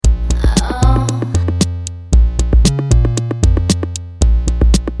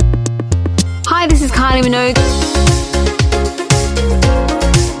Kylie Minogue.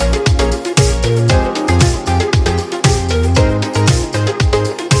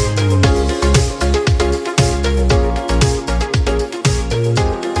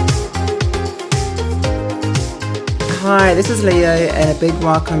 Hi, this is Leo and a big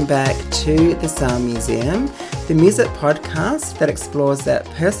welcome back to the Sound Museum, the music podcast that explores that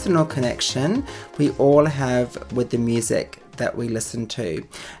personal connection we all have with the music that we listen to.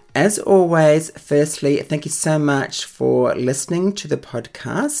 As always, firstly, thank you so much for listening to the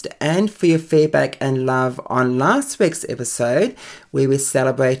podcast and for your feedback and love on last week's episode where we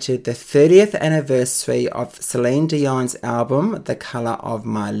celebrated the 30th anniversary of Celine Dion's album, The Colour of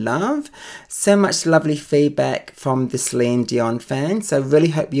My Love. So much lovely feedback from the Celine Dion fans, so I really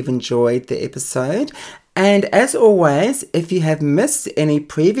hope you've enjoyed the episode. And as always, if you have missed any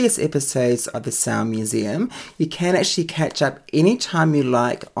previous episodes of the Sound Museum, you can actually catch up anytime you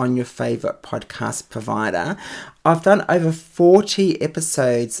like on your favourite podcast provider. I've done over 40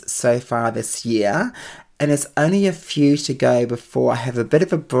 episodes so far this year, and there's only a few to go before I have a bit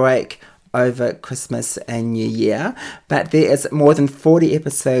of a break over Christmas and New Year. But there is more than 40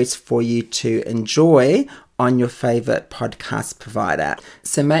 episodes for you to enjoy on your favourite podcast provider.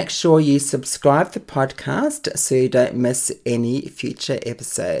 So make sure you subscribe to the podcast so you don't miss any future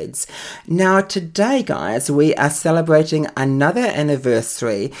episodes. Now today, guys, we are celebrating another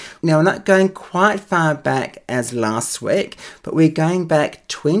anniversary. Now we're not going quite far back as last week, but we're going back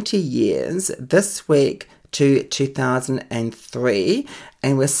 20 years this week to 2003,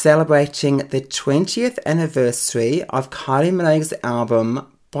 and we're celebrating the 20th anniversary of Kylie Minogue's album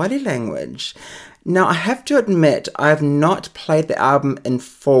Body Language. Now, I have to admit, I have not played the album in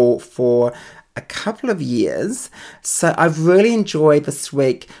full for a couple of years, so I've really enjoyed this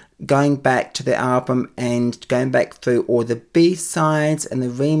week going back to the album and going back through all the B-sides and the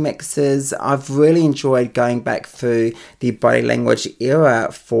remixes. I've really enjoyed going back through the Body Language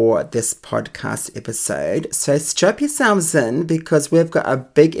era for this podcast episode. So strap yourselves in because we've got a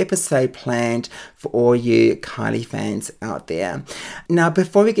big episode planned for all you Kylie fans out there. Now,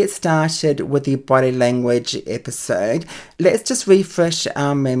 before we get started with the Body Language episode, let's just refresh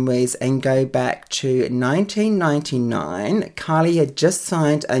our memories and go back to 1999. Kylie had just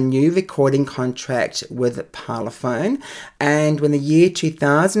signed a new recording contract with Parlophone, and when the year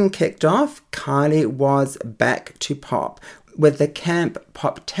 2000 kicked off, Kylie was back to pop with the camp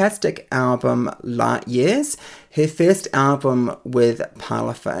pop-tastic album Light Years, her first album with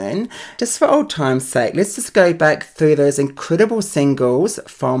Parlophone. Just for old time's sake, let's just go back through those incredible singles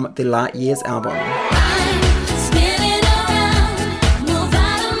from the Light Years album.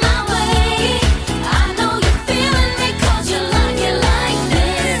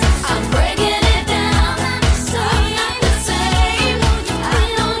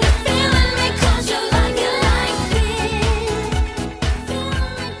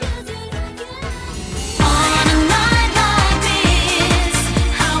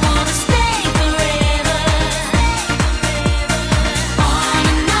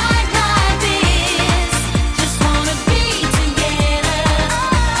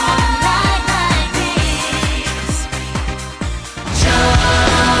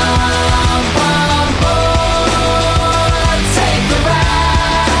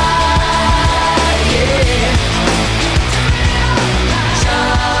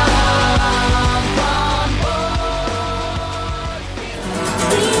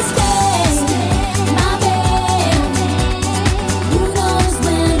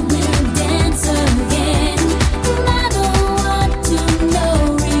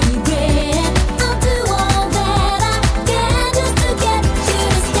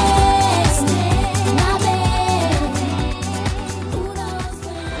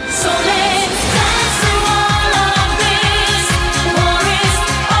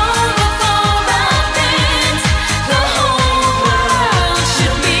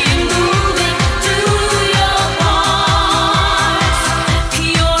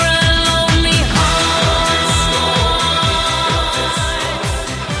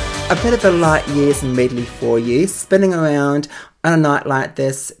 A bit of a Light Years medley for you, spinning around on a night like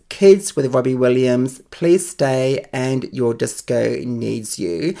this, Kids with Robbie Williams, Please Stay, and Your Disco Needs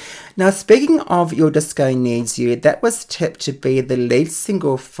You. Now, speaking of Your Disco Needs You, that was tipped to be the lead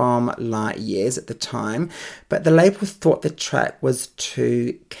single from Light Years at the time, but the label thought the track was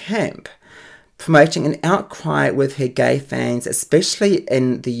too camp. promoting an outcry with her gay fans, especially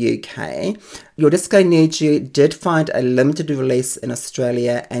in the UK. Your Disco Needs You did find a limited release in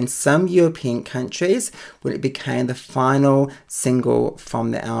Australia and some European countries when it became the final single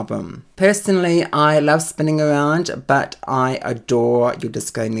from the album. Personally, I love Spinning Around, but I adore Your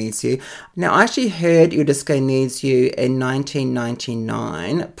Disco Needs You. Now, I actually heard Your Disco Needs You in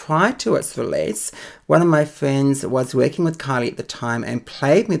 1999. Prior to its release, one of my friends was working with Kylie at the time and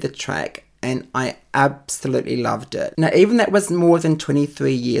played me the track, and I absolutely loved it. Now, even that was more than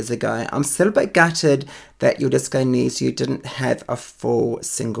 23 years ago, I'm still a bit gutted that Your Disco Needs You didn't have a full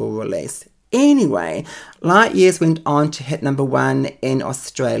single release. Anyway, Light Years went on to hit number 1 in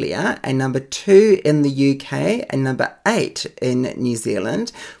Australia and number 2 in the UK and number 8 in New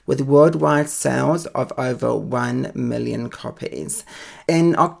Zealand, with worldwide sales of over 1 million copies.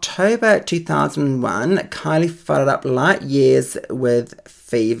 In October 2001, Kylie followed up Light Years with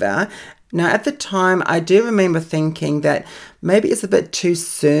Fever. Now, at the time, I do remember thinking that maybe it's a bit too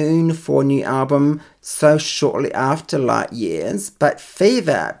soon for a new album so shortly after Light Years, but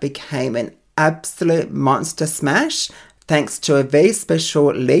Fever became an absolute monster smash thanks to a very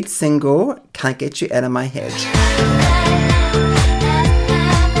special lead single, Can't Get You Out of My Head.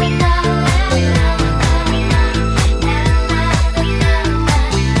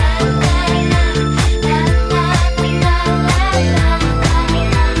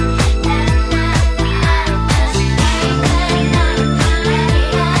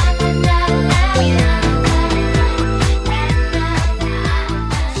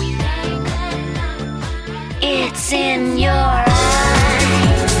 It's in your eyes,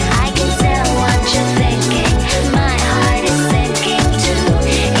 I can tell what you're thinking. My heart is sinking too,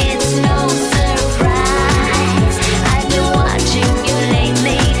 it's no surprise. I've been watching you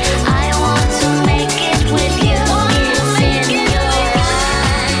lately, I want to make it with you. It's in your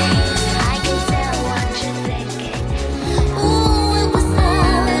eyes, I can tell what you're thinking. Ooh, it was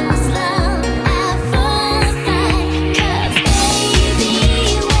love at first sight. 'Cause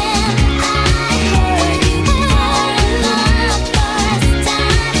baby, when I heard you for the first time,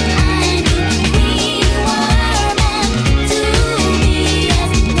 I knew we were meant to be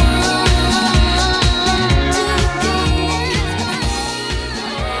as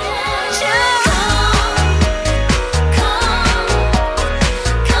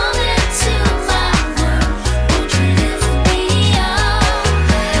come into my world, won't you lift me up,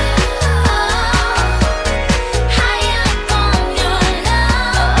 high up on your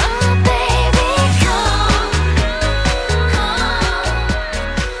love, baby, come.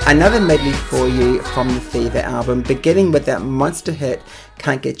 Another medley for you from the Fever album, beginning with that monster hit,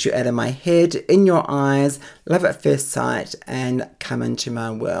 Can't Get You Out of My Head, In Your Eyes, Love at First Sight, and Come Into My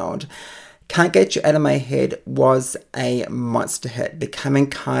World. Can't Get You Out of My Head was a monster hit, becoming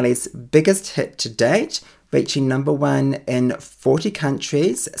Kylie's biggest hit to date, reaching number 1 in 40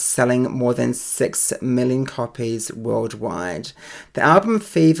 countries, selling more than 6 million copies worldwide. The album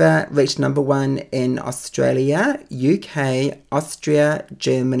Fever reached number 1 in Australia, UK, Austria,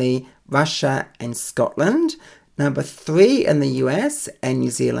 Germany, Russia, and Scotland, number 3 in the US and New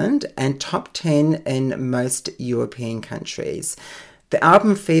Zealand, and top 10 in most European countries. The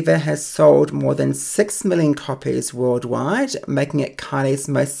album Fever has sold more than 6 million copies worldwide, making it Kylie's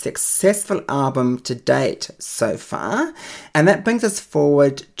most successful album to date so far. And that brings us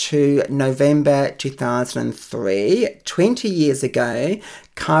forward to November 2003. 20 years ago,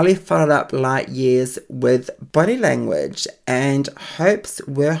 Kylie followed up Light Years with Body Language, and hopes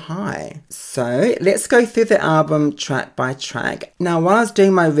were high. So let's go through the album track by track. Now, while I was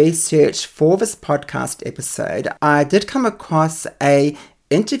doing my research for this podcast episode, I did come across a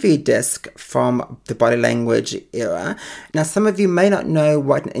interview disc from the Body Language era. Now, some of you may not know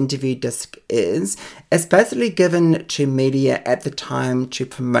what an interview disc is. It's basically given to media at the time to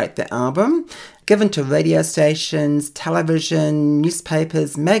promote the album, given to radio stations, television,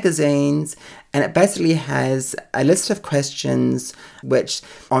 newspapers, magazines, and it basically has a list of questions which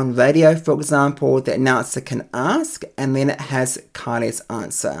on radio, for example, the announcer can ask, and then it has Kylie's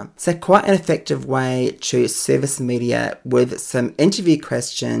answer. So quite an effective way to service media with some interview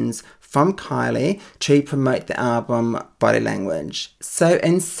questions from Kylie to promote the album Body Language. So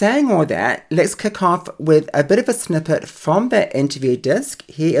in saying all that, let's kick off with a bit of a snippet from that interview disc.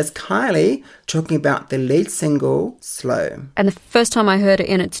 Here is Kylie talking about the lead single, Slow. And the first time I heard it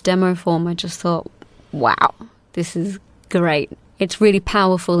in its demo form, I just thought, wow, this is great. It's really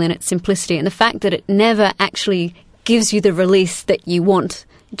powerful in its simplicity, and the fact that it never actually gives you the release that you want.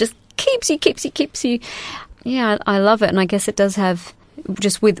 It just keeps you. Yeah, I love it, and I guess it does have,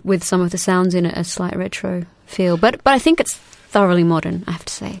 just with some of the sounds in it, a slight retro feel. But I think it's thoroughly modern, I have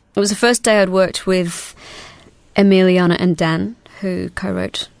to say. It was the first day I'd worked with Emiliana and Dan, who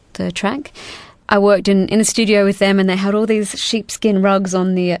co-wrote the track. I worked in the studio with them, and they had all these sheepskin rugs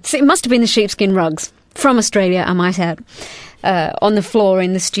on the... so it must have been the sheepskin rugs from Australia, I might add, on the floor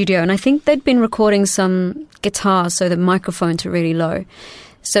in the studio. And I think they'd been recording some guitars, so the microphones were really low.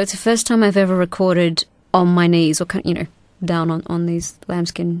 So it's the first time I've ever recorded on my knees, or, down on these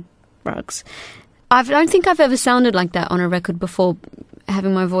lambskin rugs. I don't think I've ever sounded like that on a record before,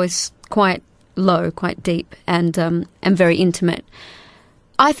 having my voice quite low, quite deep, and very intimate.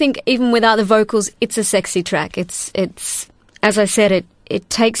 I think even without the vocals, it's a sexy track. It's as I said, it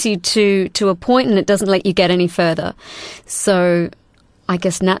takes you to a point and it doesn't let you get any further. So I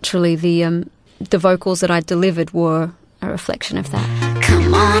guess naturally the vocals that I delivered were a reflection of that.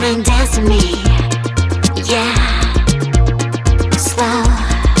 Come on and dance with me, yeah, slow.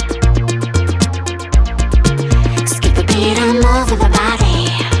 Skip the beat and move with the body,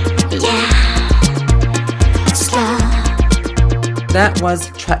 yeah, slow. That was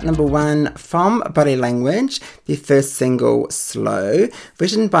track number 1 from Body Language, the first single, Slow,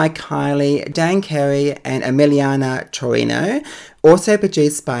 written by Kylie, Dan Carey and Emiliana Torino, also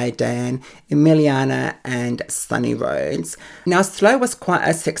produced by Dan, Emiliana and Sunny Rhodes. Now, Slow was quite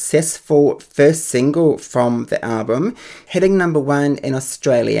a successful first single from the album, hitting number 1 in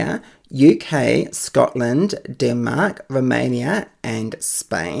Australia, UK, Scotland, Denmark, Romania and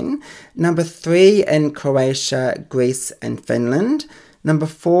Spain. Number 3 in Croatia, Greece and Finland. Number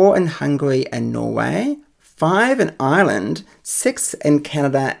 4 in Hungary and Norway. 5 in Ireland, 6 in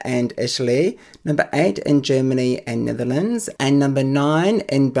Canada and Italy, number 8 in Germany and Netherlands, and number 9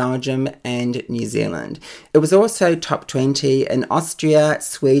 in Belgium and New Zealand. It was also top 20 in Austria,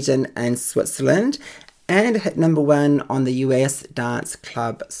 Sweden and Switzerland, and hit number 1 on the US Dance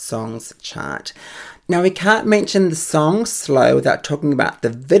Club Songs chart. Now, we can't mention the song Slow without talking about the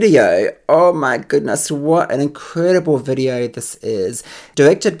video. Oh my goodness, what an incredible video this is.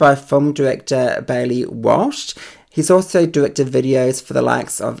 Directed by film director Bailey Walsh. He's also directed videos for the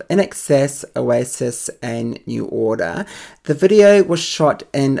likes of INXS, Oasis and New Order. The video was shot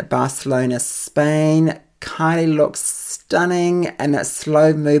in Barcelona, Spain. Kylie looks stunning, and that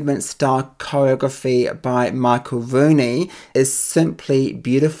slow movement style choreography by Michael Rooney is simply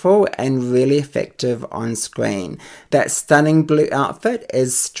beautiful and really effective on screen. That stunning blue outfit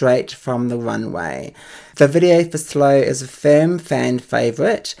is straight from the runway. The video for Slow is a firm fan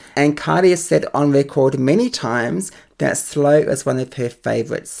favourite, and Kylie has said on record many times that Slow is one of her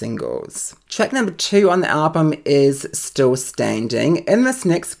favourite singles. Track number 2 on the album is Still Standing. In this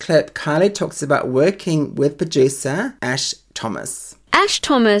next clip, Kylie talks about working with producer Ash Thomas. Ash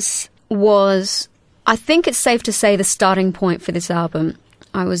Thomas was, I think it's safe to say, the starting point for this album.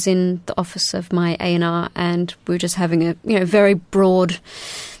 I was in the office of my A&R and we were just having a very broad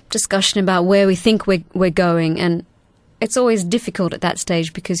discussion about where we think we're going, and it's always difficult at that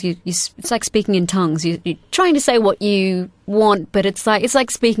stage because it's like speaking in tongues. You're trying to say what you want, but it's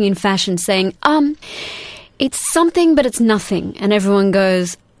like speaking in fashion, saying, it's something, but it's nothing. And everyone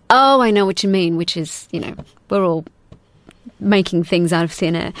goes, oh, I know what you mean, which is, we're all making things out of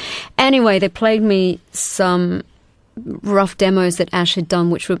thin air. Anyway, they played me some rough demos that Ash had done,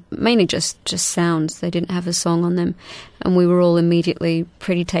 which were mainly just sounds. They didn't have a song on them. And we were all immediately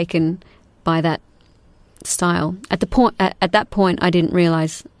pretty taken by that style. At that point, I didn't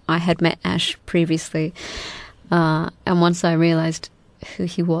realise I had met Ash previously. And once I realised who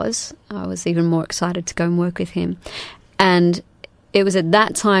he was, I was even more excited to go and work with him. And it was at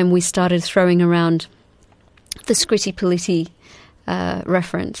that time we started throwing around the Scritti Politti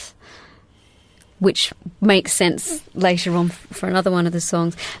reference, which makes sense later on for another one of the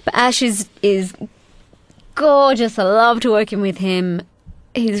songs. But Ash is gorgeous. I loved working with him.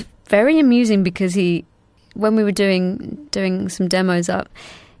 He's very amusing because when we were doing some demos up,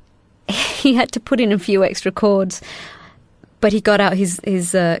 he had to put in a few extra chords, but he got out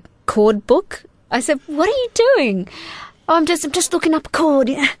his chord book. I said, "What are you doing?" "Oh, I'm just looking up a chord."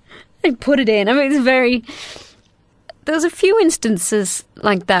 Yeah. And put it in. I mean, there was a few instances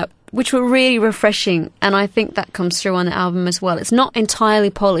like that which were really refreshing, and I think that comes through on the album as well. It's not entirely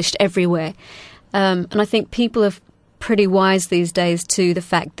polished everywhere, and I think people are pretty wise these days to the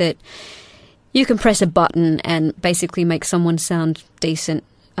fact that you can press a button and basically make someone sound decent.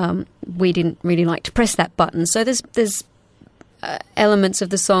 We didn't really like to press that button, so there's elements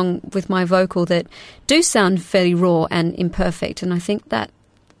of the song with my vocal that do sound fairly raw and imperfect, and I think that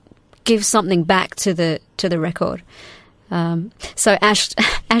gives something back to the record. So Ash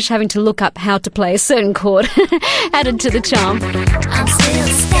having to look up how to play a certain chord added to the charm. I'm still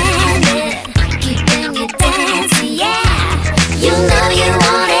standing, keeping you dancing, yeah. You know you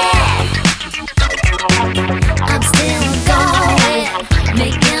want it. I'm still going,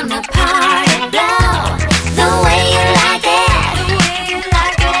 making the party blow the way you like it.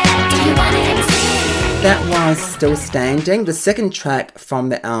 Do you want it? That was Still Standing, the second track from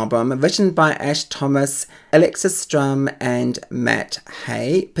the album, written by Ash Thomas, Alexis Strum and Matt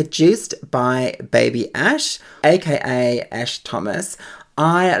Hay, produced by Baby Ash, aka Ash Thomas.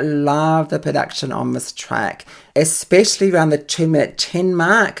 I love the production on this track, especially around the 2-minute 10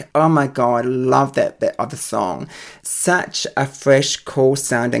 mark. Oh my god, love that bit of the song. Such a fresh, cool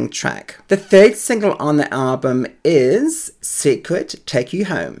sounding track. The third single on the album is Secret, Take You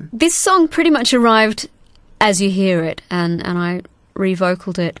Home. This song pretty much arrived as you hear it, and I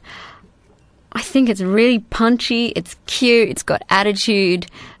re-vocaled it. I think it's really punchy, it's cute, it's got attitude,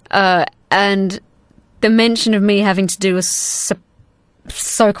 and the mention of me having to do a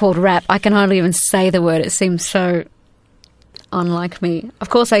so-called rap, I can hardly even say the word, it seems so unlike me. Of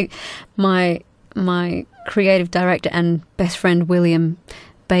course, my creative director and best friend William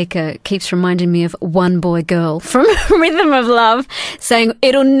Baker keeps reminding me of One Boy Girl from Rhythm of Love, saying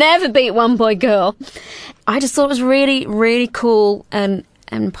it'll never beat One Boy Girl. I just thought it was really, really cool and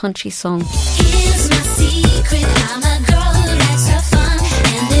punchy song. Here's my secret, I'm a girl who likes to have fun,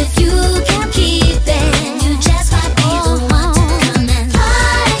 and if you can keep it, you just might be the one to come and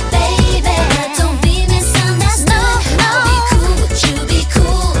party, baby. Don't be misunderstood. I'll be cool, but you be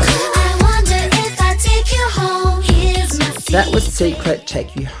cool. I wonder if I take you home. Here's my secret. That was Secret,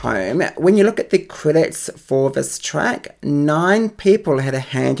 Take You Home. When you look at the credits for this track, 9 people had a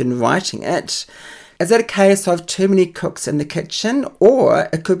hand in writing it. Is it a case of too many cooks in the kitchen, or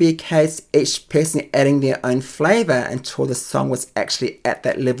it could be a case each person adding their own flavour until the song was actually at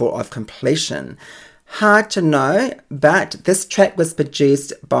that level of completion? Hard to know, but this track was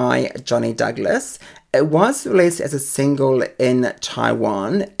produced by Johnny Douglas. It was released as a single in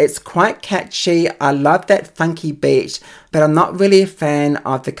Taiwan. It's quite catchy. I love that funky beat, but I'm not really a fan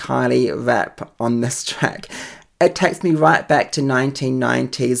of the Kylie rap on this track. It takes me right back to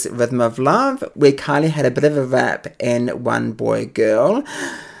 1990s Rhythm of Love, where Kylie had a bit of a rap in One Boy Girl.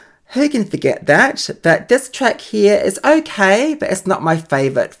 Who can forget that? But this track here is okay, but it's not my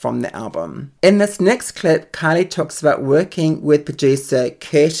favourite from the album. In this next clip, Kylie talks about working with producer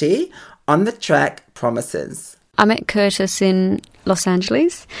Curtis on the track Promises. I met Curtis in Los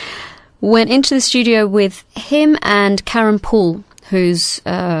Angeles, went into the studio with him and Karen Poole, who's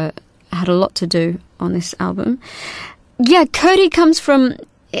had a lot to do on this album. Yeah, Curtis comes from...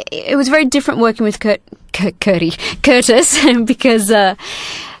 It was very different working with Curtis because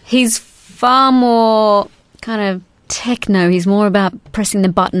he's far more kind of techno. He's more about pressing the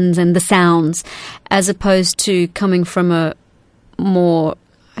buttons and the sounds, as opposed to coming from a more...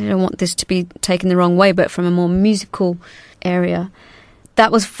 I don't want this to be taken the wrong way, but from a more musical area.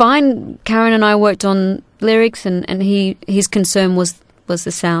 That was fine. Karen and I worked on lyrics, and his concern was the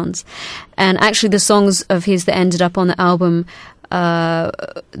sounds. And actually the songs of his that ended up on the album, the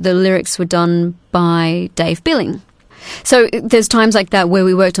lyrics were done by Dave Billing. So there's times like that where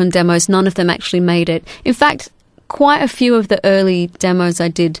we worked on demos, none of them actually made it. In fact, quite a few of the early demos I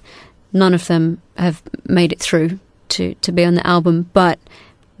did, none of them have made it through to be on the album, but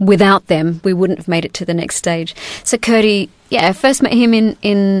without them, we wouldn't have made it to the next stage. So Curtis, yeah, I first met him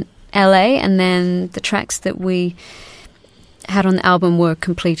in LA, and then the tracks that we had on the album were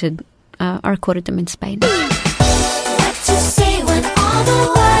completed. I recorded them in Spain. What to say when all the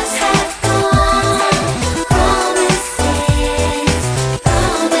words have gone? Promises,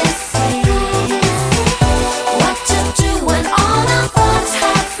 promises. What to do when all the thoughts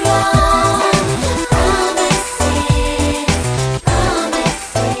have flown? Promises,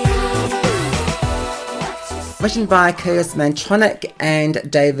 promises. Written by Curtis Mantronic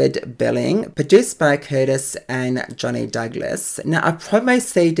and David Billing, produced by Curtis and Johnny Douglas. Now, a promo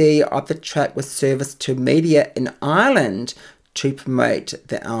CD of the track was serviced to media in Ireland to promote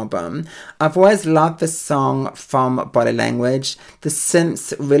the album. I've always loved this song from Body Language. The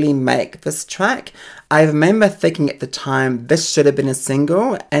synths really make this track. I remember thinking at the time this should have been a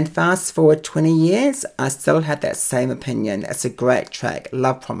single, and fast forward 20 years, I still had that same opinion. It's a great track.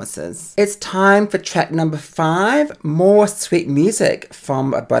 Love Promises. It's time for track number 5, more sweet music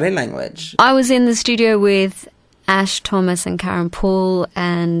from Body Language. I was in the studio with Ash Thomas and Karen Poole,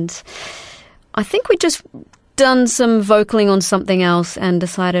 and I think we just done some vocaling on something else and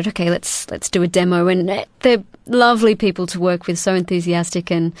decided, okay, let's do a demo. And they're lovely people to work with, so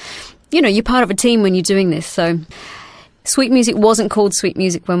enthusiastic, and you know, you're part of a team when you're doing this. So Sweet Music wasn't called Sweet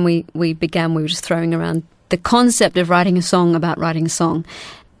Music when we began. We were just throwing around the concept of writing a song about writing a song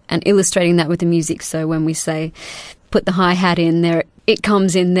and illustrating that with the music. So when we say put the hi-hat in there. It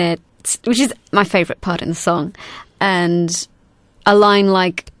comes in there, which is my favourite part in the song. And a line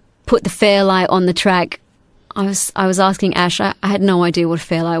like, put the fairlight on the track. I was asking Ash, I had no idea what a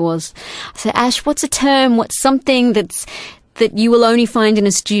fairlight was. I said, Ash, what's a term? What's something that you will only find in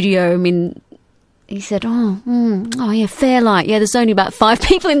a studio? I mean, he said, oh yeah, fairlight. Yeah, there's only about 5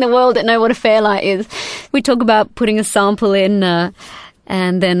 people in the world that know what a fairlight is. We talk about putting a sample in,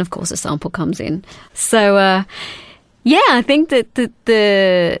 and then, of course, a sample comes in. So, yeah, I think that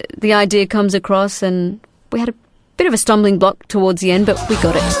the idea comes across, and we had a bit of a stumbling block towards the end, but we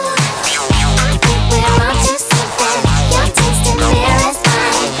got it.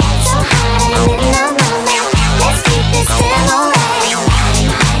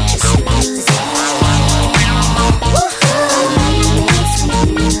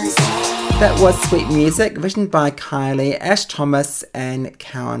 That was Sweet Music, written by Kylie, Ash Thomas and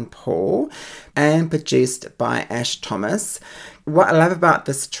Karen Paul, and produced by Ash Thomas. What I love about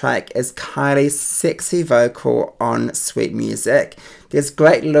this track is Kylie's sexy vocal on Sweet Music. There's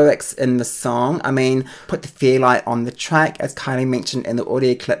great lyrics in the song. I mean, put the fairlight on the track, as Kylie mentioned in the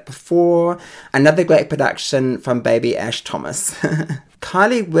audio clip before. Another great production from baby Ash Thomas.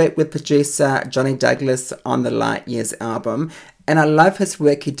 Kylie worked with producer Johnny Douglas on the Light Years album, and I love his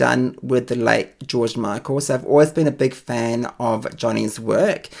work he done with the late George Michael, so I've always been a big fan of Johnny's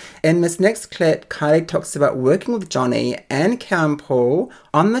work. In this next clip, Kylie talks about working with Johnny and Karen Paul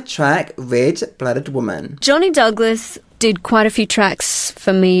on the track Red Blooded Woman. Johnny Douglas did quite a few tracks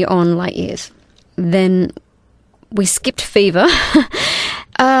for me on Light Years. Then we skipped Fever.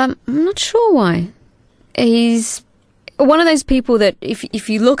 I'm not sure why. He's one of those people that if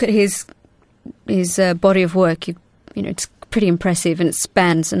you look at his body of work, you know, it's pretty impressive and it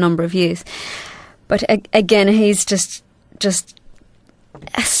spans a number of years. But again, he's just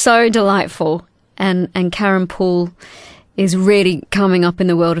so delightful. And Karen Poole is really coming up in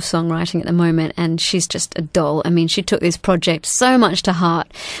the world of songwriting at the moment, and she's just a doll. I mean, she took this project so much to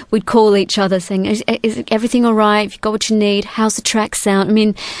heart. We'd call each other saying, is everything all right? Have you got what you need? How's the track sound? I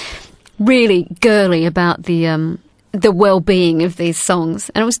mean, really girly about the well-being of these songs.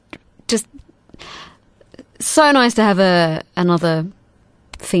 And it was just so nice to have another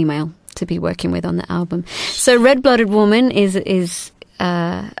female to be working with on the album. So Red Blooded Woman is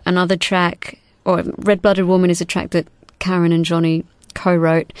another track, or Red Blooded Woman is a track that Karen and Johnny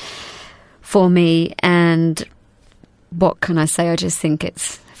co-wrote for me, and what can I say? I just think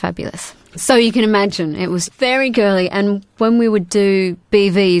it's fabulous. So you can imagine, it was very girly, and when we would do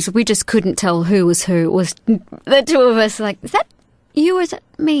BVs, we just couldn't tell who was who. It was the two of us, like, is that you or is that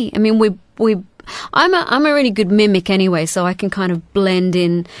me? I mean, I'm a really good mimic anyway, so I can kind of blend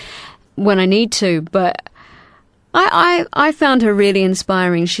in when I need to, but I found her really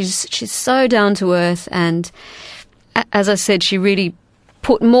inspiring. She's so down to earth, and as I said, she really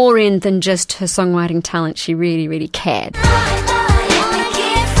put more in than just her songwriting talent. She really, really cared.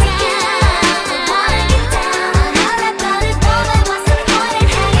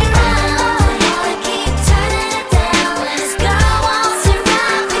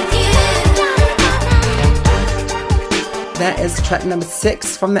 That is track number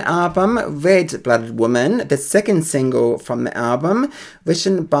 6 from the album, Red Blooded Woman, the second single from the album,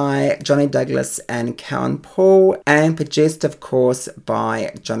 written by Johnny Douglas and Karen Paul, and produced, of course,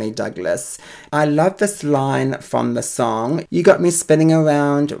 by Johnny Douglas. I love this line from the song, "You got me spinning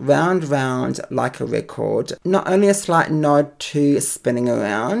around, round, round, like a record." Not only a slight nod to Spinning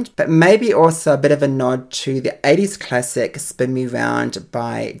Around, but maybe also a bit of a nod to the 80s classic Spin Me Round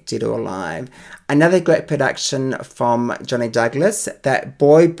by Dead or Alive. Another great production from Johnny Douglas. That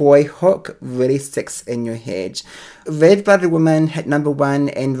boy hook really sticks in your head. Red Blooded Woman hit number 1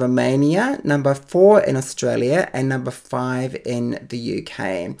 in Romania, number 4 in Australia, and number 5 in the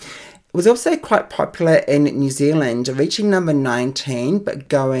UK. It was also quite popular in New Zealand, reaching number 19 but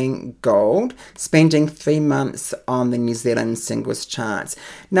going gold, spending 3 months on the New Zealand singles charts.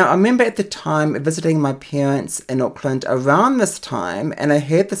 Now, I remember at the time visiting my parents in Auckland around this time, and I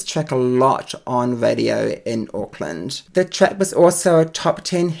heard this track a lot on radio in Auckland. The track was also a top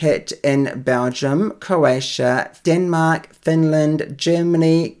 10 hit in Belgium, Croatia, Denmark, Finland,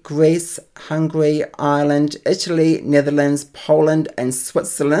 Germany, Greece, Hungary, Ireland, Italy, Netherlands, Poland, and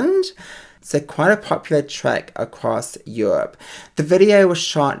Switzerland. So quite a popular track across Europe. The video was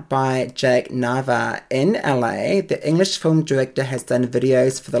shot by Jake Nava in LA. The English film director has done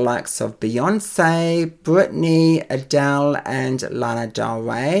videos for the likes of Beyonce, Britney, Adele, and Lana Del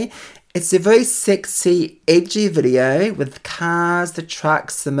Rey. It's a very sexy, edgy video with cars, the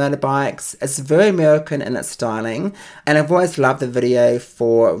trucks, the motorbikes. It's very American in its styling, and I've always loved the video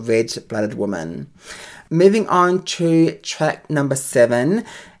for Red Blooded Woman. Moving on to track number 7.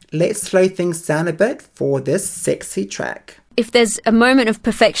 Let's slow things down a bit for this sexy track. If there's a moment of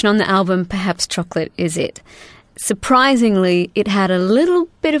perfection on the album, perhaps Chocolate is it. Surprisingly, it had a little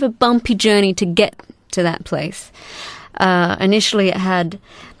bit of a bumpy journey to get to that place. Initially, it had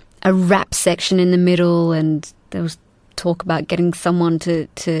a rap section in the middle, and there was talk about getting someone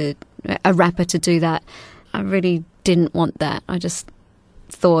a rapper to do that. I really didn't want that. I just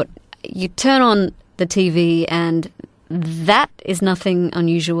thought, you turn on the TV and that is nothing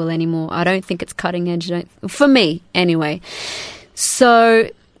unusual anymore. I don't think it's cutting edge, for me anyway. So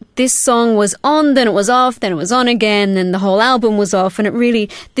this song was on, then it was off, then it was on again, then the whole album was off, and it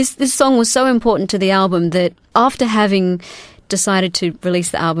really, this song was so important to the album that after having decided to release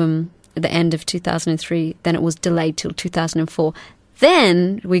the album at the end of 2003, then it was delayed till 2004.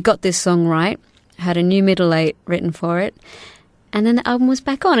 Then we got this song right, had a new middle eight written for it, and then the album was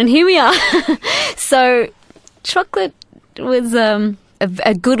back on, and here we are. So Chocolate was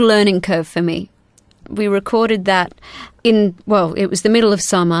a good learning curve for me. We recorded that it was the middle of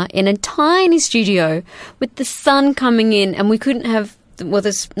summer in a tiny studio with the sun coming in, and we couldn't have,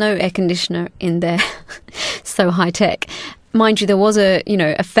 there's no air conditioner in there, so high tech. Mind you, there was a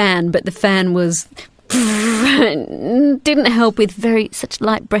fan, but the fan was didn't help with such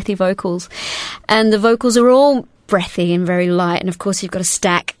light, breathy vocals. And the vocals are all breathy and very light, and of course you've got to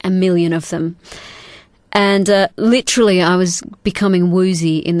stack a million of them. And literally I was becoming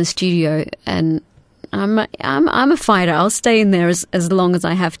woozy in the studio, and I'm a fighter. I'll stay in there as long as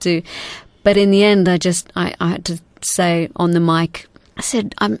I have to. But in the end, I had to say on the mic, I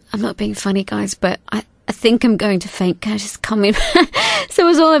said, I'm not being funny, guys, but I think I'm going to faint. Can I just come in? So it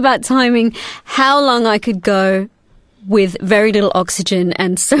was all about timing, how long I could go with very little oxygen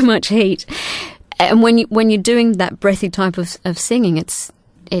and so much heat. And when you're doing that breathy type of singing, it's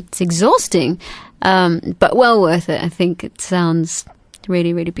exhausting, but well worth it. I think it sounds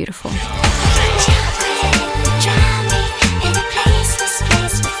really, really beautiful.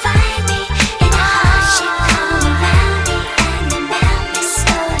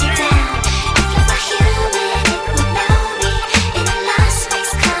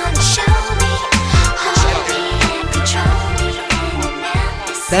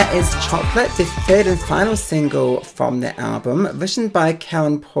 That is Chocolate, the third and final single from the album, written by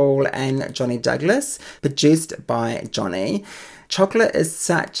Karen Paul and Johnny Douglas, produced by Johnny. Chocolate is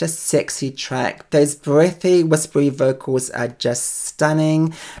such a sexy track. Those breathy, whispery vocals are just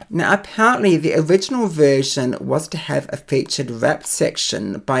stunning. Now, apparently the original version was to have a featured rap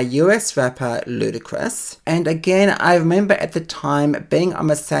section by US rapper Ludacris. And again, I remember at the time being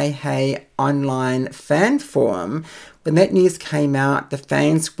on a Say Hey online fan forum. When that news came out, the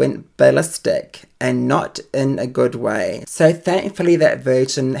fans went ballistic, and not in a good way. So thankfully that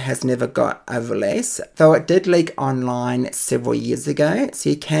version has never got a release, though it did leak online several years ago, so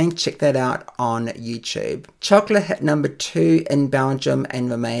you can check that out on YouTube. Chocolate hit number 2 in Belgium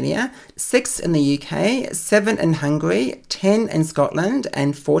and Romania, 6 in the UK, 7 in Hungary, 10 in Scotland,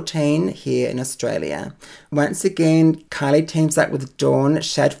 and 14 here in Australia. Once again, Kylie teams up with Dawn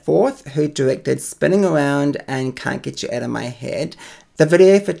Shadforth, who directed Spinning Around and Can't Get You Out of My Head. The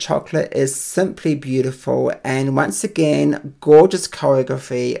video for Chocolate is simply beautiful, and once again, gorgeous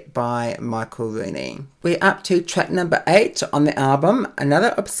choreography by Michael Rooney. We're up to track number 8 on the album,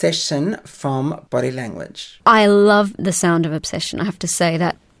 another Obsession from Body Language. I love the sound of Obsession, I have to say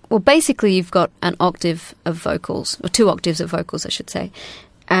that. Well, basically you've got an octave of vocals, or 2 octaves of vocals, I should say,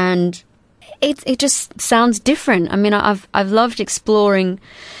 and it just sounds different. I mean, I've loved exploring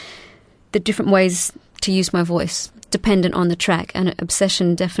the different ways to use my voice, dependent on the track, and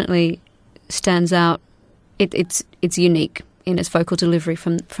Obsession definitely stands out. It's unique in its vocal delivery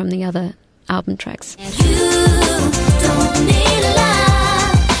from the other album tracks. You don't need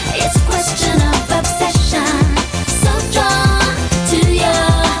love, it's a question of obsession. So drawn to your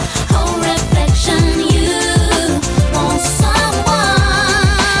whole reflection, you want someone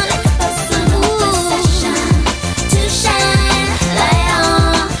like a personal possession to shine light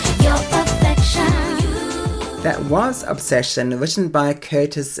on your perfection. That was Obsession, written by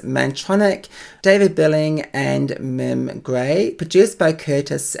Curtis Mantronic, David Billing and Mim Gray, produced by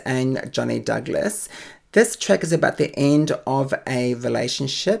Curtis and Johnny Douglas. This track is about the end of a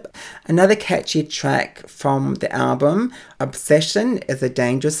relationship. Another catchy track from the album, Obsession is a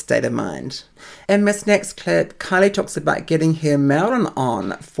Dangerous State of Mind. In this next clip, Kylie talks about getting her Marilyn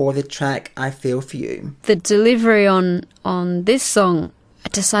on for the track I Feel For You. The delivery on this song, I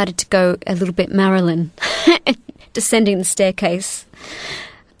decided to go a little bit Marilyn, descending the staircase.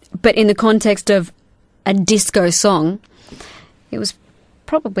 But in the context of a disco song, it was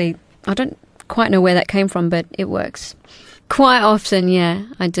probably, I don't quite know where that came from, but it works. Quite often, yeah,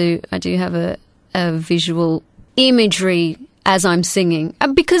 I do have a visual imagery as I'm singing,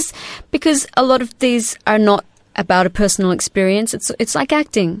 because a lot of these are not about a personal experience. It's like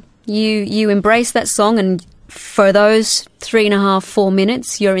acting. You embrace that song, and for those 3.5, 4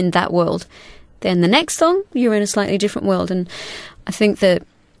 minutes, you're in that world. Then the next song, you're in a slightly different world. And I think that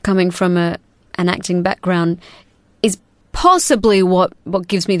coming from an acting background is possibly what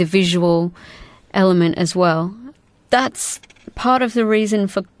gives me the visual element as well. That's part of the reason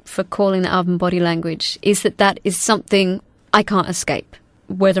for calling the album Body Language, is that is something I can't escape,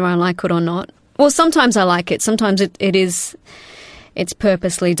 whether I like it or not. Well, sometimes I like it. Sometimes it's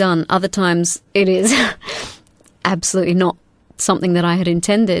purposely done. Other times it is absolutely not something that I had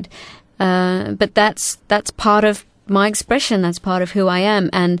intended. But that's part of my expression. That's part of who I am.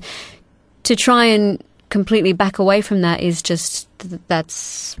 And to try and completely back away from that is just,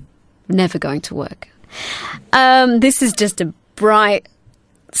 that's never going to work. This is just a bright,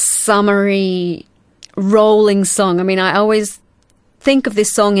 summery, rolling song. I mean, I always think of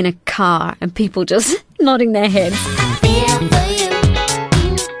this song in a car and people just nodding their heads.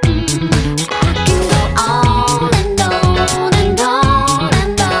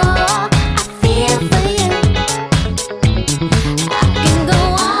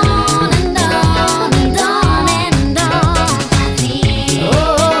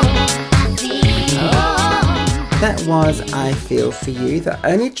 That was I Feel For You, the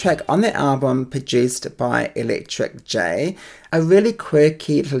only track on the album produced by Electric J. A really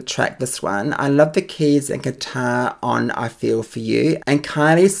quirky little track, this one. I love the keys and guitar on I Feel For You, and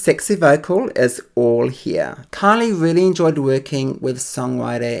Kylie's sexy vocal is all here. Kylie really enjoyed working with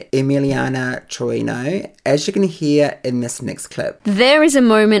songwriter Emiliana Torino, as you can hear in this next clip. There is a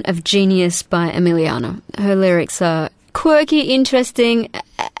moment of genius by Emiliana. Her lyrics are quirky, interesting,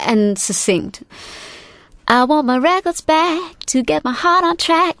 and succinct. I want my records back to get my heart on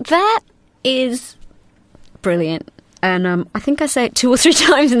track. That is brilliant. And I think I say it 2 or 3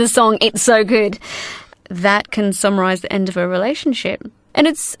 times in the song. It's so good. That can summarize the end of a relationship. And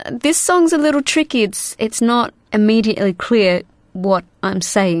this song's a little tricky. It's not immediately clear what I'm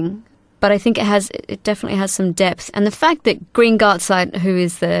saying, but I think it definitely has some depth. And the fact that Green Gartside, who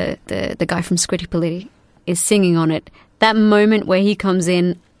is the guy from Scritti Politti, is singing on it, that moment where he comes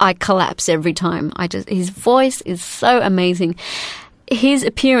in, I collapse every time. His voice is so amazing. His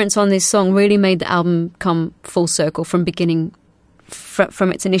appearance on this song really made the album come full circle from beginning,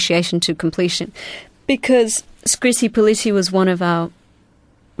 from its initiation to completion, because Scritti Politti was one of our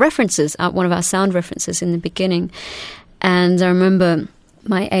references, one of our sound references in the beginning. And I remember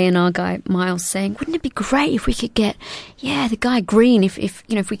my A&R guy Miles saying, "Wouldn't it be great if we could get, the guy Green, if we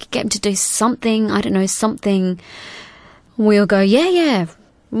could get him to do something, I don't know, something." We'll go, yeah,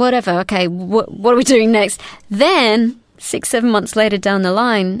 whatever. Okay, what are we doing next? Then 6-7 months later down the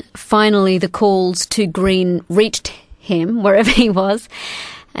line, finally the calls to Green reached him wherever he was,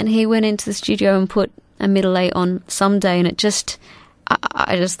 and he went into the studio and put a middle eight on Someday, and I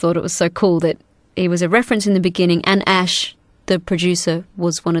just thought it was so cool that he was a reference in the beginning, and Ash, the producer,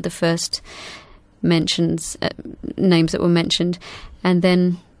 was one of the first names that were mentioned, and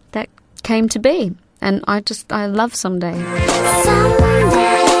then that came to be. And I love Someday. Someday,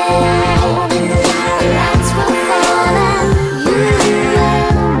 lights will fall and you will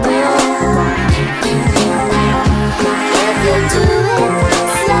if you do it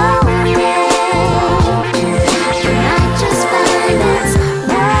slowly, you might just find it's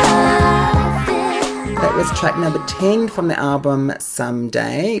worth it. That was track number 10 from the album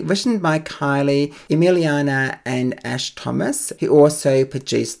Someday, written by Kylie, Emiliana and Ash Thomas, who also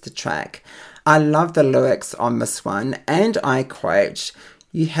produced the track. I love the lyrics on this one, and I quote,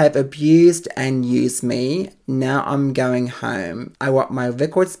 "You have abused and used me, now I'm going home. I want my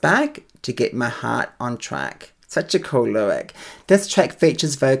records back to get my heart on track." Such a cool lyric. This track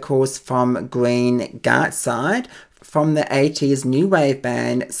features vocals from Green Gartside, from the 80s new wave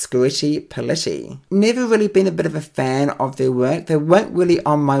band Scritti Politti. Never really been a bit of a fan of their work. They weren't really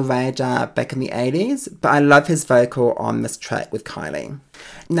on my radar back in the 80s, but I love his vocal on this track with Kylie.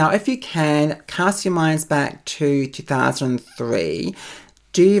 Now, if you can, cast your minds back to 2003.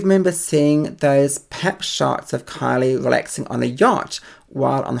 Do you remember seeing those pep shots of Kylie relaxing on a yacht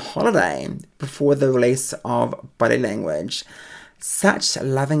while on holiday before the release of Body Language? Such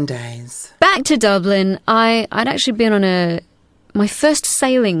loving days. Back to Dublin, I'd actually been on my first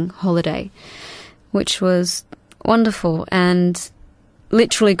sailing holiday, which was wonderful, and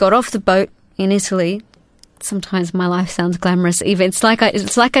literally got off the boat in Italy. Sometimes my life sounds glamorous, even. It's like I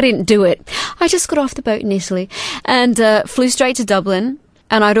didn't do it. I just got off the boat in Italy and flew straight to Dublin.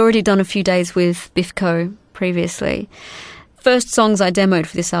 And I'd already done a few days with Bifco previously. First songs I demoed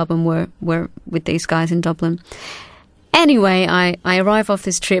for this album were with these guys in Dublin. Anyway, I arrive off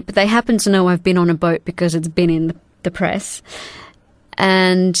this trip. They happen to know I've been on a boat because it's been in the press.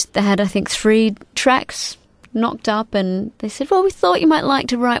 And they had, I think, 3 tracks knocked up, and they said, well, we thought you might like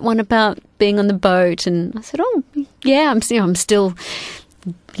to write one about being on the boat. And I said, oh, yeah, I'm still,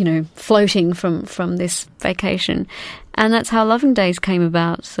 floating from this vacation. And that's how Loving Days came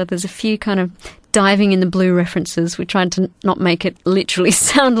about. So there's a few kind of diving in the blue references. We tried to not make it literally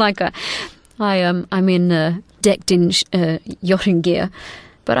sound like I'm in decked in yachting gear.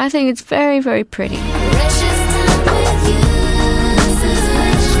 But I think it's very, very pretty.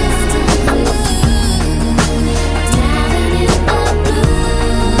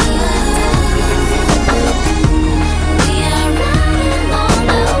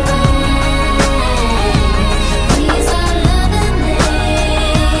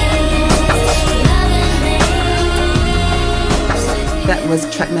 That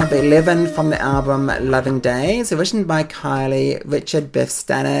was track number 11 from the album Loving Days, written by Kylie, Richard Biff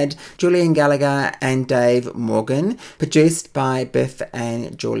Stannard, Julian Gallagher and Dave Morgan, produced by Biff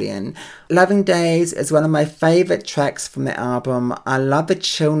and Julian. Loving Days is one of my favourite tracks from the album. I love the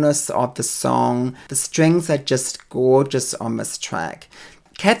chillness of the song. The strings are just gorgeous on this track.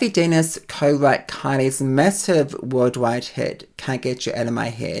 Kathy Dennis co-wrote Kylie's massive worldwide hit, Can't Get You Out of My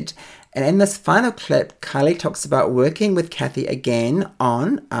Head. And in this final clip, Kylie talks about working with Kathy again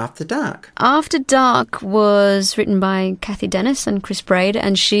on After Dark. After Dark was written by Kathy Dennis and Chris Braid,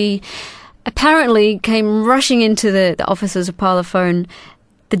 and she apparently came rushing into the offices of Parlophone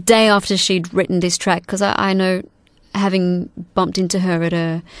the day after she'd written this track, because I know, having bumped into her at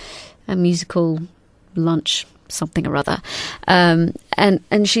a musical lunch, something or other, and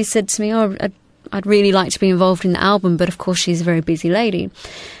she said to me, oh, I'd really like to be involved in the album, but of course she's a very busy lady.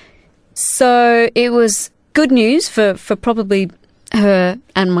 So it was good news for probably her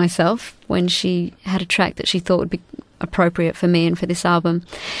and myself when she had a track that she thought would be appropriate for me and for this album.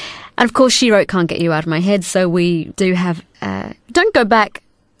 And of course she wrote Can't Get You Out of My Head, so we do have, don't go back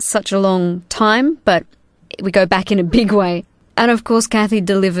such a long time, but we go back in a big way. And of course Kathy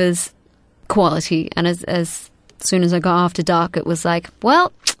delivers quality, and as soon as I got After Dark, it was like,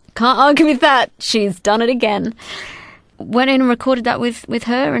 well, can't argue with that. She's done it again. Went in and recorded that with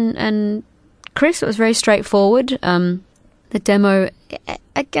her and Chris. It was very straightforward. The demo,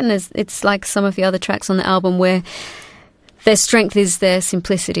 again, it's like some of the other tracks on the album where their strength is their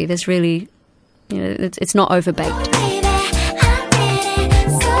simplicity. There's really, it's not overbaked.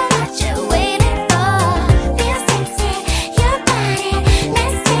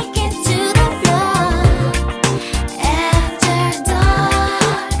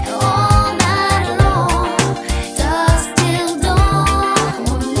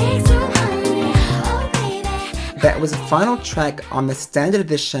 That was the final track on the standard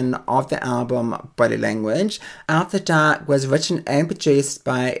edition of the album Body Language. After Dark was written and produced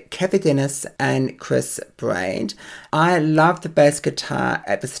by Kathy Dennis and Chris Braid. I love the bass guitar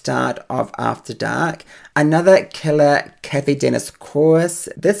at the start of After Dark. Another killer Kathy Dennis chorus.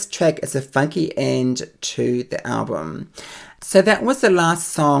 This track is a funky end to the album. So that was the last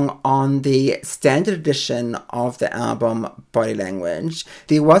song on the standard edition of the album Body Language.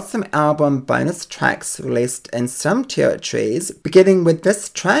 There was some album bonus tracks released in some territories, beginning with this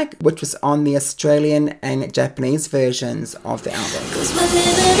track, which was on the Australian and Japanese versions of the album. 'Cause we're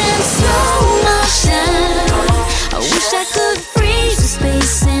living in slow motion. I wish I could freeze the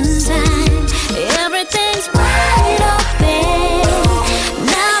space and time. Everything's wide open.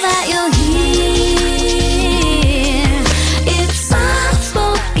 Now that you're here, it's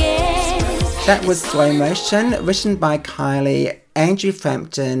unspoken. That was Slow Motion, written by Kylie, Andrew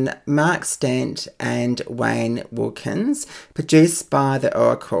Frampton, Mark Stent and Wayne Wilkins, produced by The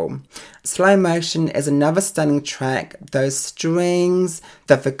Oracle. Slow Motion is another stunning track. Those strings,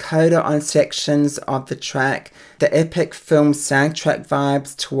 the vocoder on sections of the track, the epic film soundtrack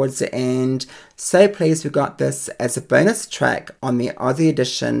vibes towards the end. So pleased we got this as a bonus track on the Aussie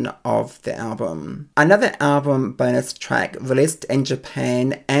edition of the album. Another album bonus track released in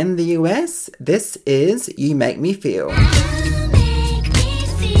Japan and the US. This is You Make Me Feel.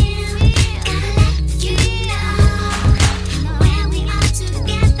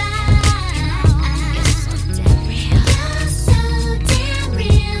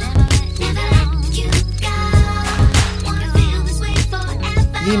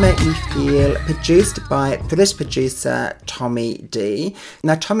 You You Make Me Feel, produced by British producer Tommy D.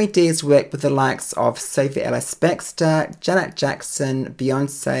 Now, Tommy D has worked with the likes of Sophie Ellis-Bextor, Janet Jackson,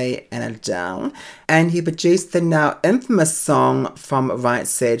 Beyonce, and Adele, and he produced the now infamous song from Right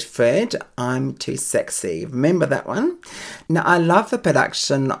Said Fred, I'm Too Sexy. Remember that one? Now, I love the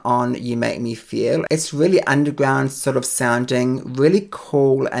production on You Make Me Feel. It's really underground sort of sounding, really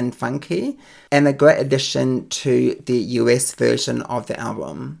cool and funky, and a great addition to the US version of the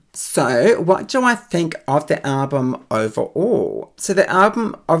album. So, what do I think of the album overall? So the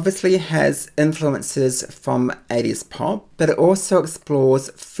album obviously has influences from 80s pop, but it also explores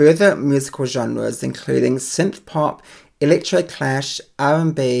further musical genres including synth pop, electro clash,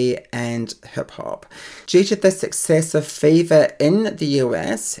 R&B, and hip-hop. Due to the success of Fever in the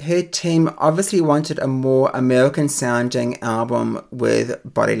US, her team obviously wanted a more American-sounding album with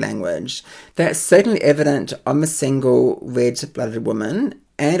body language. That's certainly evident on the single Red-Blooded Woman,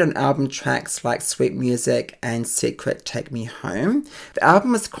 and on album tracks like Sweet Music and Secret Take Me Home. The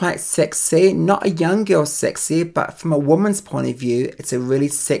album is quite sexy, not a young girl sexy, but from a woman's point of view, it's a really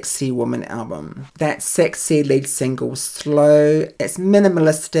sexy woman album. That sexy lead single, Slow, it's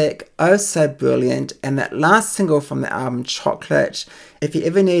minimalistic, oh so brilliant, and that last single from the album, Chocolate, if you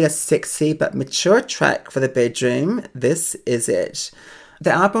ever need a sexy but mature track for the bedroom, this is it. The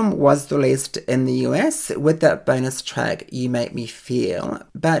album was released in the US with that bonus track, You Make Me Feel,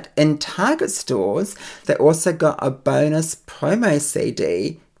 but in Target stores, they also got a bonus promo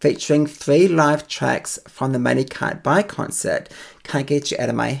CD featuring 3 live tracks from the Money Can't Buy concert, Can't Get You Out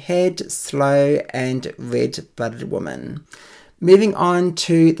of My Head, Slow, and Red-Blooded Woman. Moving on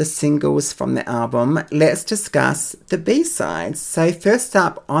to the singles from the album, let's discuss the B-sides. So first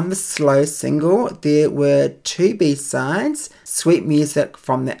up, on the Slow single, there were 2 B-sides, Sweet Music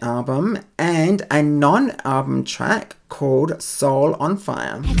from the album, and a non-album track called Soul on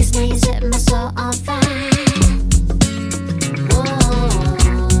Fire. Because now you set my soul on fire.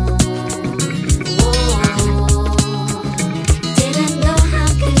 Didn't know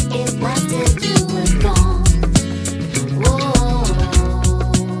how good it was till you were gone.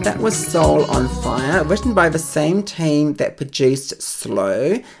 That was Soul on Fire, written by the same team that produced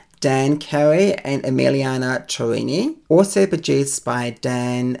Slow, Dan Carey and Emiliana Torini, also produced by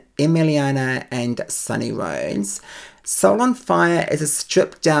Dan, Emiliana and Sunny Rhodes. Soul on Fire is a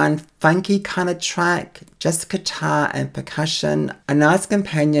stripped down, funky kind of track, just guitar and percussion, a nice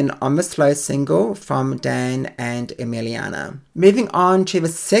companion on the Slow single from Dan and Emiliana. Moving on to the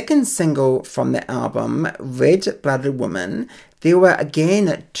second single from the album, Red-Blooded Woman, there were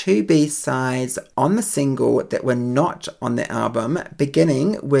again 2 B-sides on the single that were not on the album,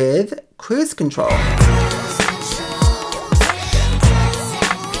 beginning with Cruise Control.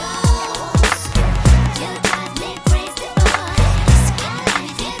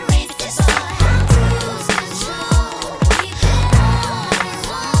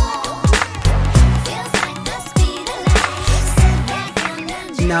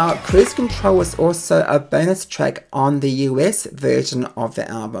 Now, Cruise Control was also a bonus track on the US version of the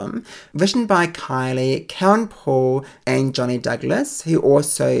album, written by Kylie, Karen Paul, and Johnny Douglas, who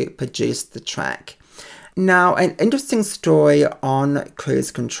also produced the track. Now, an interesting story on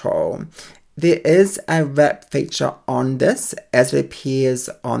Cruise Control. There is a rap feature on this as it appears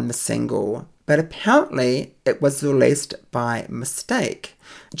on the single, but apparently it was released by mistake.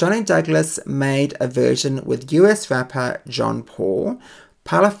 Johnny Douglas made a version with US rapper John Paul.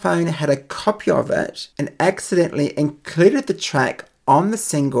 Parlophone had a copy of it and accidentally included the track on the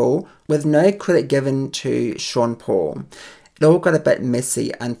single with no credit given to Sean Paul. It all got a bit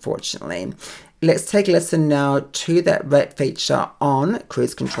messy, unfortunately. Let's take a listen now to that rap feature on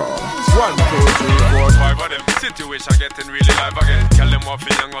Cruise Control. 1, 2, 3, 4, 5 of them. Situation getting really live again. Tell them off the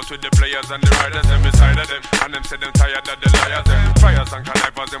young out with the players and the riders and beside of them. And them say them tired of the liars them. Friars and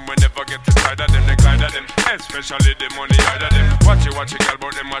connivers them we never get tired of them. They glide of them, especially the money side of them. Watch it girl,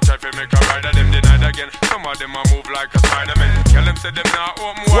 but them a try to make a ride of them. Denied again, some of them a move like a Spider-Man. Tell them say them now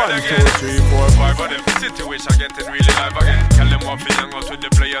open wide again. 1, 2, 3, 4, 5 of them. Situation getting really live again. Tell them off the young out with the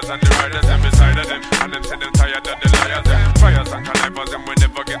players and the riders and beside of them. And them say them tired of the liars them. Friars and connivers them we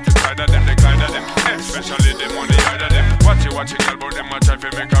never get tired of them. They glide of them, especially the money side of them. Watch it girl, but them a try to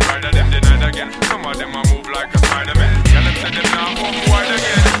make a ride of them. Denied again, some of them a move like a Spider-Man. Tell them say them now open wide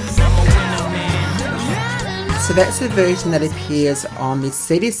again. So that's the version that appears on the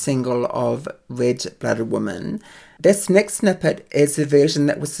CD single of Red-Blooded Woman. This next snippet is the version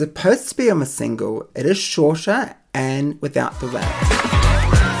that was supposed to be on the single. It is shorter and without the rap.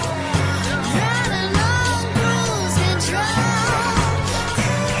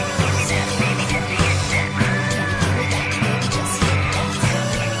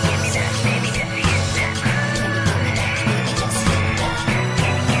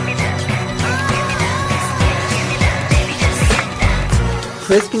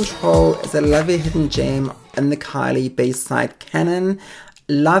 Cruise Control is a lovely hidden gem in the Kylie B-side canon.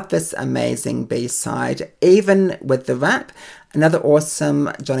 Love this amazing B-side, even with the rap. Another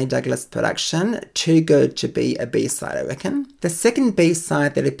awesome Johnny Douglas production, too good to be a B-side, I reckon. The second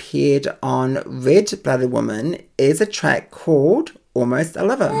B-side that appeared on Red Blooded Woman is a track called Almost a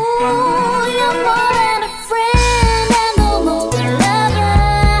Lover.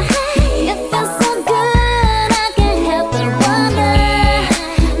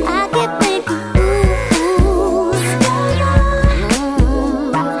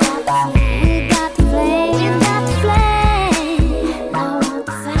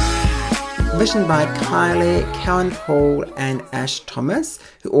 Written by Kylie, Karen Paul and Ash Thomas,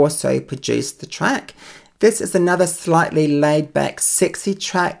 who also produced the track. This is another slightly laid-back, sexy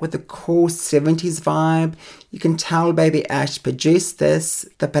track with a cool 70s vibe. You can tell Baby Ash produced this.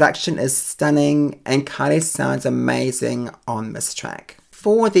 The production is stunning and Kylie sounds amazing on this track.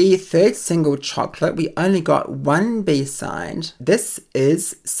 For the third single, Chocolate, we only got one B-side. This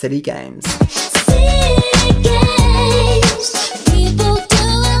is City Games. City games, people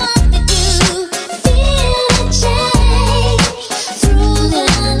doing what they do. Feel the change through the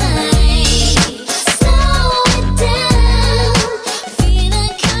night. Slow it down,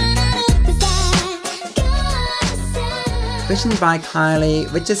 feeling kinda bizarre. Written by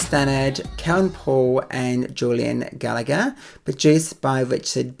Kylie, Richard Stannard, Karen Paul and Julian Gallagher. Produced by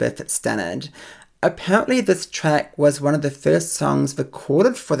Richard Biff Stannard. Apparently this track was one of the first songs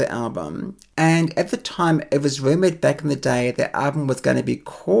recorded for the album, and at the time it was rumoured back in the day the album was going to be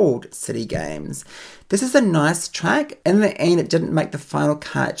called City Games. This is a nice track. In the end it didn't make the final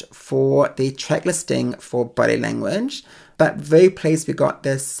cut for the track listing for Body Language, but very pleased we got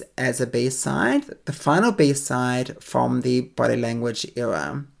this as a B-side, the final B-side from the Body Language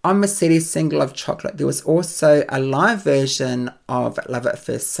era. On Mercedes' single of Chocolate, there was also a live version of Love at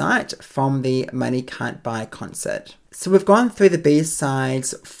First Sight from the Money Can't Buy concert. So we've gone through the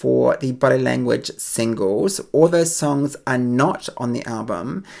B-sides for the Body Language singles. All those songs are not on the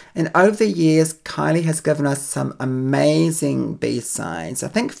album. And over the years, Kylie has given us some amazing B-sides. I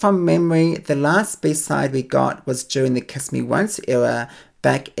think from memory, the last B-side we got was during the Kiss Me Once era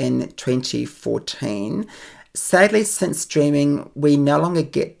back in 2014. Sadly, since streaming, we no longer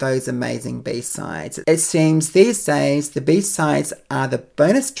get those amazing B-sides. It seems these days the B-sides are the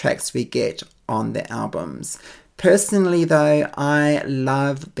bonus tracks we get on the albums. Personally though, I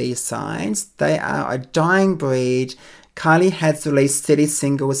love B-sides. They are a dying breed. Kylie has released 30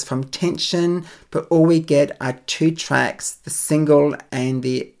 singles from Tension, but all we get are two tracks, the single and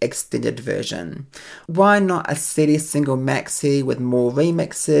the extended version. Why not a 30 single maxi with more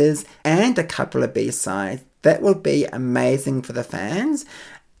remixes and a couple of B-sides? That would be amazing for the fans.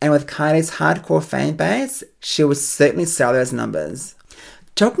 And with Kylie's hardcore fan base, she will certainly sell those numbers.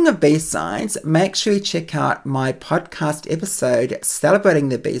 Talking of B-sides, make sure you check out my podcast episode celebrating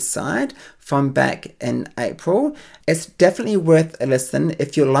the B-side from back in April. It's definitely worth a listen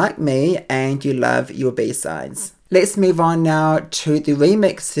if you're like me and you love your B-sides. Let's move on now to the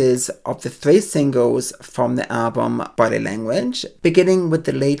remixes of the three singles from the album Body Language, beginning with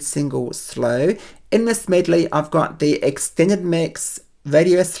the lead single Slow. In this medley, I've got the extended mix,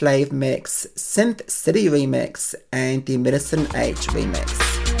 Radio Slave mix, Synth City remix, and the Medicine H remix.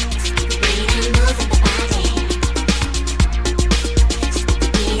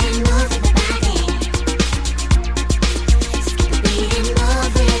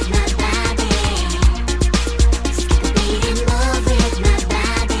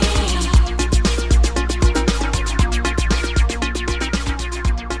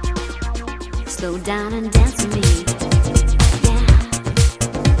 Slow down and dance with me.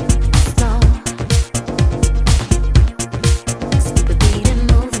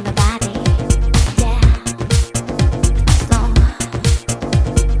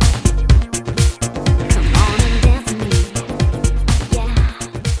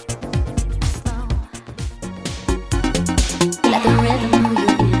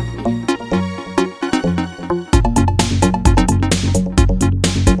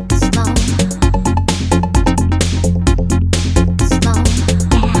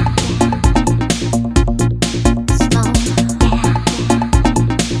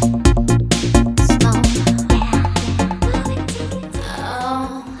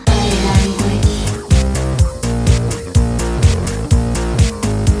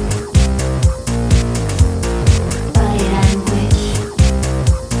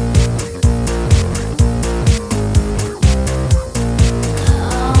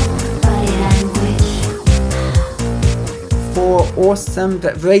 Awesome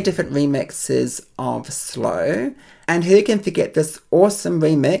but very different remixes of Slow. And who can forget this awesome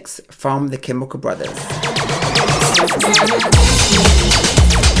remix from the Chemical Brothers?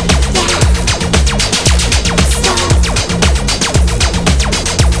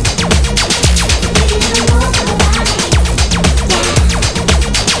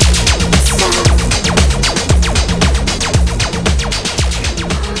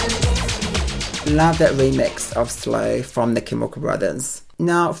 Love that remix of Slow from the Chemical Brothers.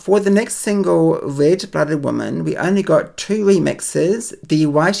 Now, for the next single, Red Blooded Woman, we only got 2 remixes, the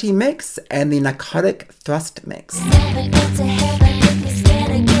Whitey mix and the Narcotic Thrust mix.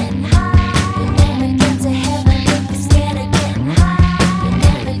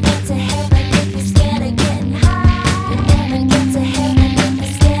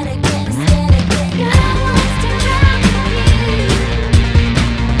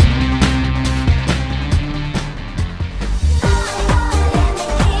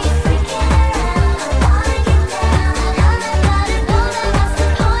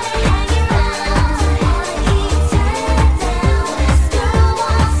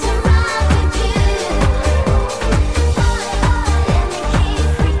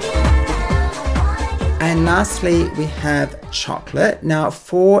 And lastly, we have Chocolate. Now,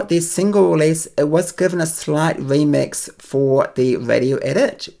 for the single release, it was given a slight remix for the radio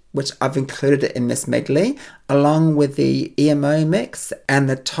edit, which I've included in this medley, along with the EMO mix and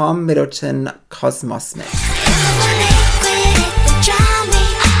the Tom Middleton Cosmos mix.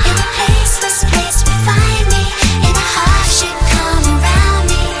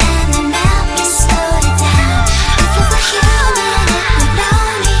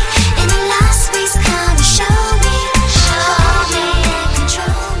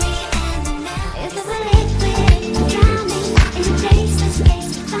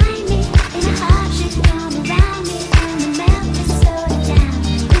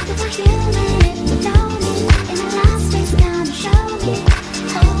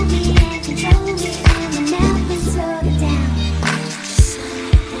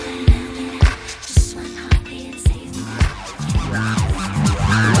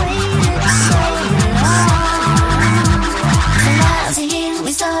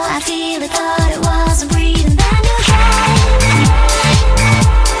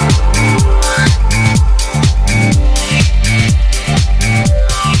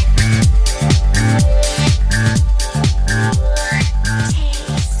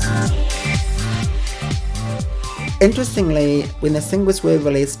 Interestingly, when the singles were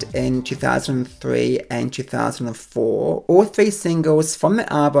released in 2003 and 2004, all 3 singles from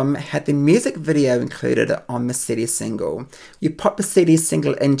the album had the music video included on the CD single. You pop the CD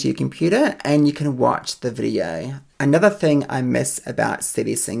single into your computer and you can watch the video. Another thing I miss about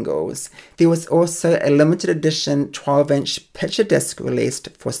CD singles, there was also a limited edition 12-inch picture disc released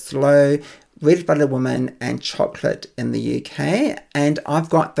for Slow, Red Blooded Woman and Chocolate in the UK, and I've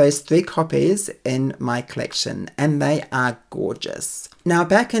got those 3 copies in my collection and they are gorgeous. Now,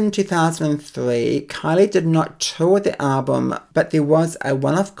 back in 2003, Kylie did not tour the album, but there was a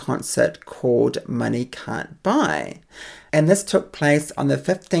one-off concert called Money Can't Buy. And this took place on the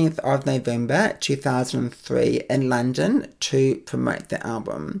 15th of November 2003 in London to promote the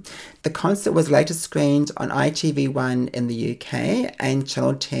album. The concert was later screened on ITV1 in the UK and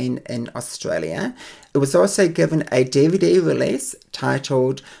Channel 10 in Australia. It was also given a DVD release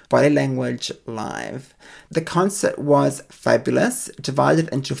titled Body Language Live. The concert was fabulous, divided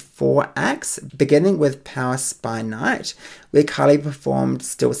into 4 acts, beginning with Power Spy Night, where Kylie performed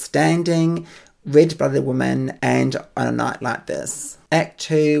Still Standing, Red Blooded Woman, and On a Night Like This. Act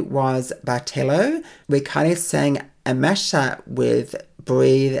 2 was Bartello, where Kylie sang a mashup with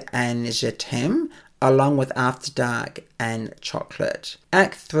Breathe and Je T'aime, along with After Dark and Chocolate.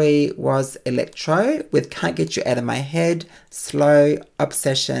 Act 3 was Electro, with Can't Get You Out of My Head, Slow,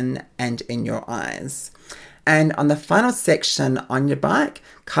 Obsession, and In Your Eyes. And on the final section, On Your Bike,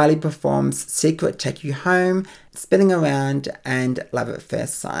 Kylie performs Secret Take You Home, Spinning Around, and Love at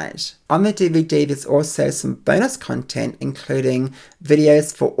First Sight. On the DVD, there's also some bonus content, including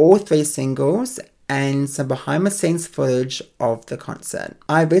videos for all 3 singles and some behind-the-scenes footage of the concert.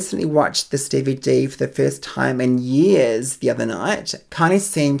 I recently watched this DVD for the first time in years the other night. Kylie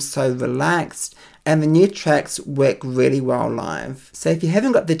seemed so relaxed, and the new tracks work really well live. So if you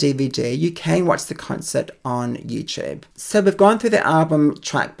haven't got the DVD, you can watch the concert on YouTube. So we've gone through the album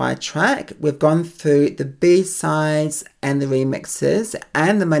track by track. We've gone through the B-sides and the remixes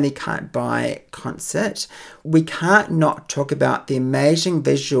and the Money Can't Buy concert. We can't not talk about the amazing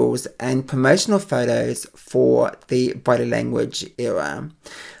visuals and promotional photos for the Body Language era.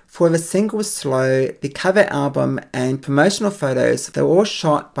 For the single Slow, the cover album and promotional photos, they were all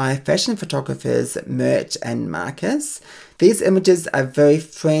shot by fashion photographers Mert and Marcus. These images are very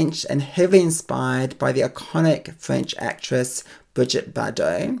French and heavily inspired by the iconic French actress Brigitte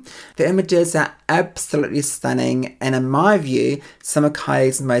Bardot. The images are absolutely stunning and, in my view, some of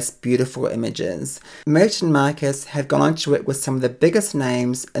Kylie's most beautiful images. Mert and Marcus have gone on to work with some of the biggest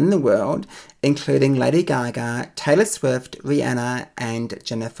names in the world, including Lady Gaga, Taylor Swift, Rihanna, and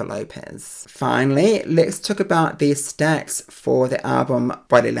Jennifer Lopez. Finally, let's talk about the stats for the album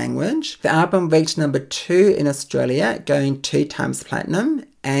Body Language. The album reached number 2 in Australia, going 2 times platinum,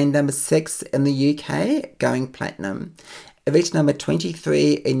 and number 6 in the UK, going platinum. It reached number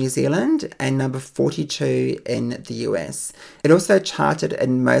 23 in New Zealand and number 42 in the US. It also charted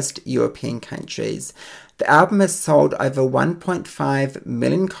in most European countries. The album has sold over 1.5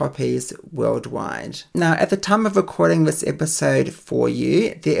 million copies worldwide. Now, at the time of recording this episode for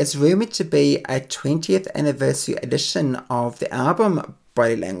you, there is rumoured to be a 20th anniversary edition of the album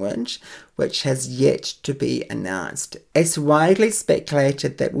Body Language, which has yet to be announced. It's widely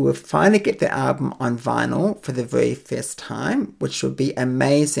speculated that we will finally get the album on vinyl for the very first time, which would be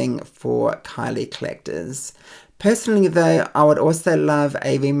amazing for Kylie collectors. Personally though, I would also love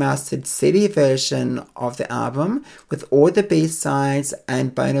a remastered CD version of the album with all the B-sides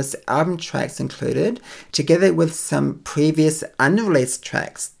and bonus album tracks included, together with some previous unreleased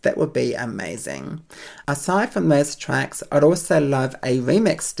tracks. That would be amazing. Aside from those tracks, I'd also love a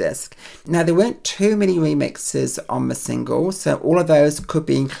remix disc. Now, there weren't too many remixes on the single, so all of those could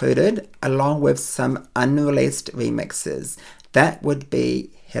be included along with some unreleased remixes. That would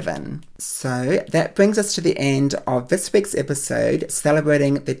be heaven. So that brings us to the end of this week's episode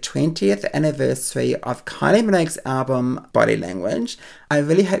celebrating the 20th anniversary of Kylie Minogue's album Body Language. I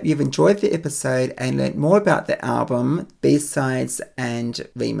really hope you've enjoyed the episode and learned more about the album, B-sides and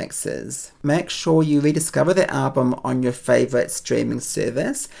remixes. Make sure you rediscover the album on your favourite streaming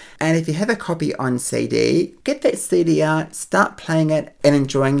service, and if you have a copy on CD, get that CD out, start playing it and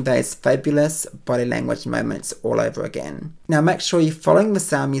enjoying those fabulous Body Language moments all over again. Now make sure you're following the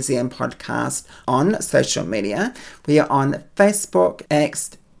Sound Museum podcast on social media. We are on Facebook,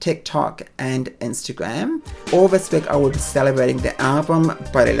 X, TikTok and Instagram. All this week I will be celebrating the album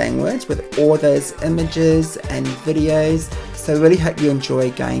Body Language with all those images and videos. So I really hope you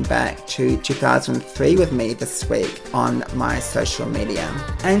enjoy going back to 2003 with me this week on my social media.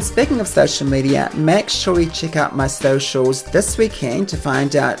 And speaking of social media, make sure you check out my socials this weekend to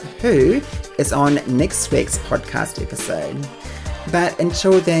find out who is on next week's podcast episode. But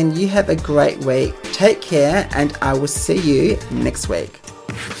until then, you have a great week. Take care and I will see you next week.